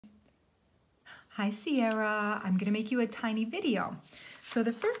Hi Sierra, I'm gonna make you a tiny video. So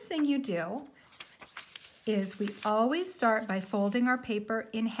the first thing you do is we always start by folding our paper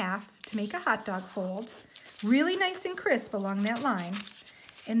in half to make a hot dog fold, really nice and crisp along that line,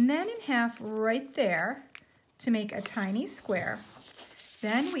 and then in half right there to make a tiny square.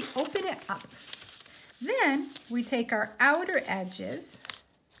 Then we open it up. Then we take our outer edges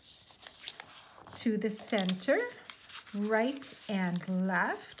to the center, right and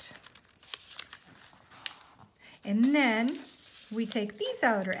left. And then we take these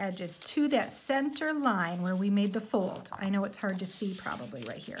outer edges to that center line where we made the fold. I know it's hard to see probably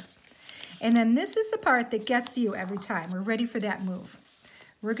right here. And then this is the part that gets you every time. We're ready for that move.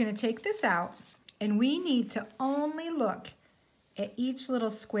 We're gonna take this out and we need to only look at each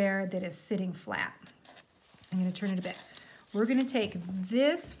little square that is sitting flat. I'm gonna turn it a bit. We're gonna take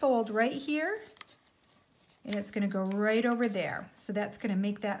this fold right here and it's gonna go right over there. So that's gonna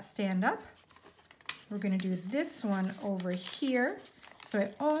make that stand up. We're gonna do this one over here. So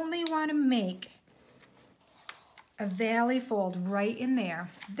I only wanna make a valley fold right in there.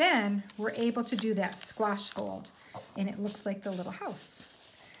 Then we're able to do that squash fold and it looks like the little house.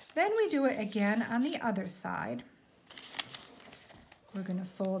 Then we do it again on the other side. We're gonna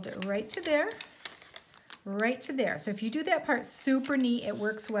fold it right to there, right to there. So if you do that part super neat, it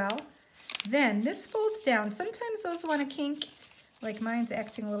works well. Then this folds down. Sometimes those wanna kink, like mine's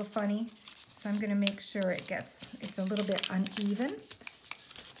acting a little funny. So I'm gonna make sure it's a little bit uneven.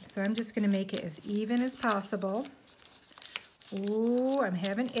 So I'm just gonna make it as even as possible. Ooh, I'm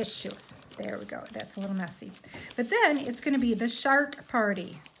having issues. There we go, that's a little messy. But then it's gonna be the shark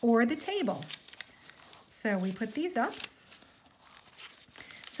party or the table. So we put these up.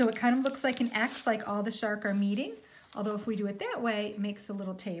 So it kind of looks like an X, like all the shark are meeting. Although if we do it that way, it makes a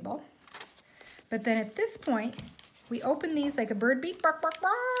little table. But then at this point, we open these like a bird beak, bark, bark,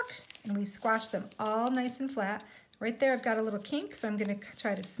 bark, and we squash them all nice and flat. Right there, I've got a little kink, so I'm gonna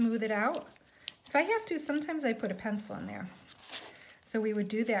try to smooth it out. If I have to, sometimes I put a pencil in there. So we would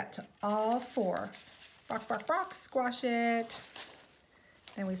do that to all four. Bark, bark, bark, squash it.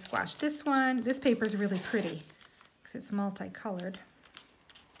 Then we squash this one. This paper is really pretty because it's multicolored.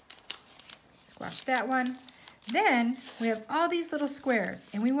 Squash that one. Then we have all these little squares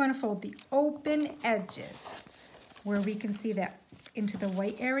and we wanna fold the open edges where we can see that into the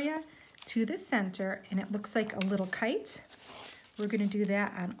white area to the center, and it looks like a little kite. We're gonna do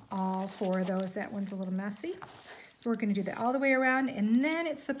that on all four of those. That one's a little messy. We're gonna do that all the way around, and then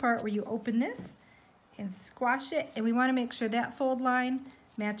it's the part where you open this and squash it, and we wanna make sure that fold line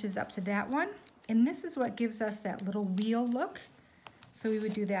matches up to that one. And this is what gives us that little wheel look. So we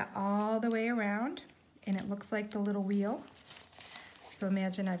would do that all the way around, and it looks like the little wheel. So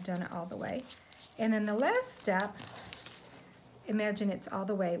imagine I've done it all the way. And then the last step, imagine it's all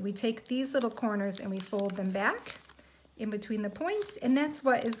the way. We take these little corners and we fold them back in between the points, and that's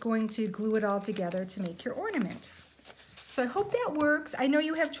what is going to glue it all together to make your ornament. So I hope that works. I know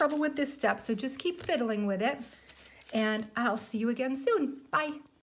you have trouble with this step, so just keep fiddling with it, and I'll see you again soon. Bye.